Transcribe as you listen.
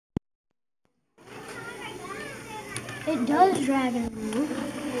It does drag and move.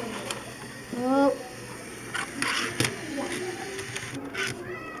 Oh.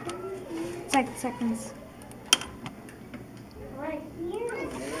 6 seconds. Right here.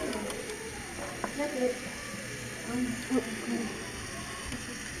 That's it.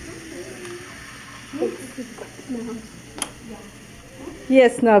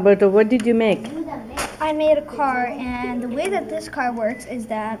 Yes, Norberto, what did you make? I made a car, and the way that this car works is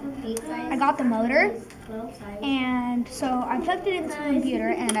that I got the motor, and so I plugged it into the computer,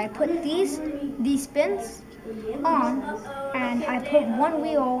 and I put these spins on, and I put one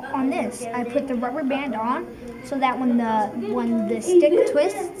wheel on this. I put the rubber band on so that when the stick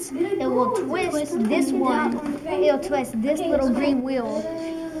twists, it will twist this one. It'll twist this little green wheel,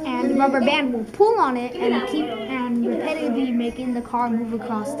 and the rubber band will pull on it and keep and repetitively making the car move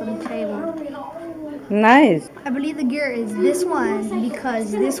across the table. Nice. I believe the gear is this one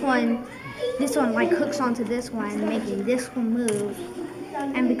because this one like hooks onto this one, making this one move.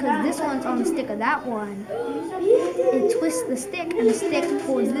 And because this one's on the stick of that one, it twists the stick, and the stick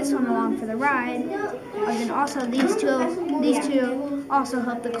pulls this one along for the ride. And then also these two also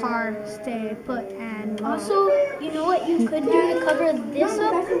help the car stay put. And Also, you know what you could do to cover this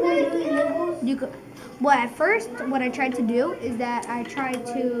up? you could. Well, at first, what I tried to do is that I tried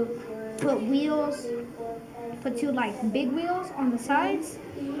to put two like big wheels on the sides.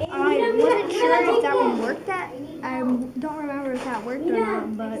 I wasn't sure if that would work. I don't remember if that worked or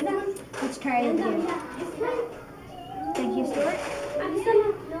not, but let's try it again. Thank you, Stuart.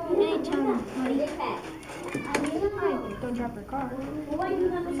 Anytime, buddy. Don't drop your car.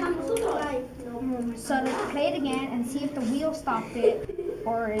 So let's play it again and see if the wheel stopped it,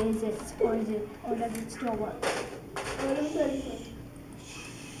 or does it still work?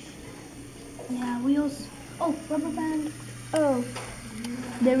 Yeah, wheels. Oh, rubber band. Oh,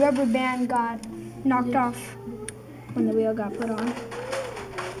 the rubber band got knocked off when the wheel got put on.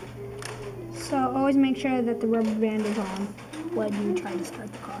 So always make sure that the rubber band is on when you try to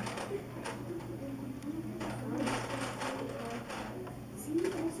start the car.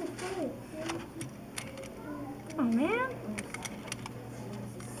 Oh man.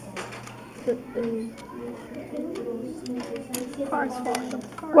 Car's falling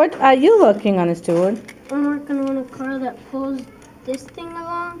apart. What are you working on, Stuart? I'm working on a car that pulls this thing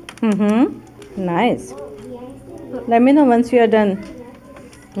along. Mm-hmm. Nice. Let me know once you are done.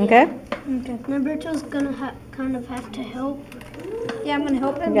 Okay? Okay. Norberto's gonna kind of have to help. Yeah, I'm gonna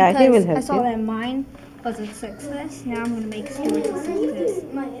help him Yeah, he will because help I saw you. that mine was a success. Now I'm gonna make Stuart a success.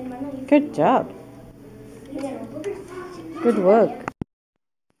 Good job. Good work.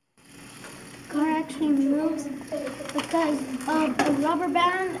 Car actually moves because of a rubber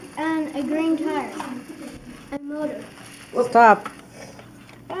band and a green tire and motor. Stop.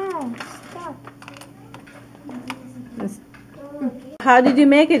 Oh, stop. How did you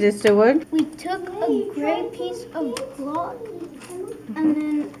make it, Stuart? We took a gray piece of block and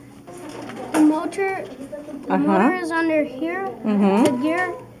then the motor is under here. Mm-hmm. The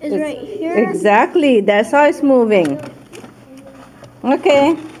gear is right here. Exactly. That's how it's moving.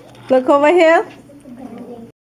 Okay. Look over here.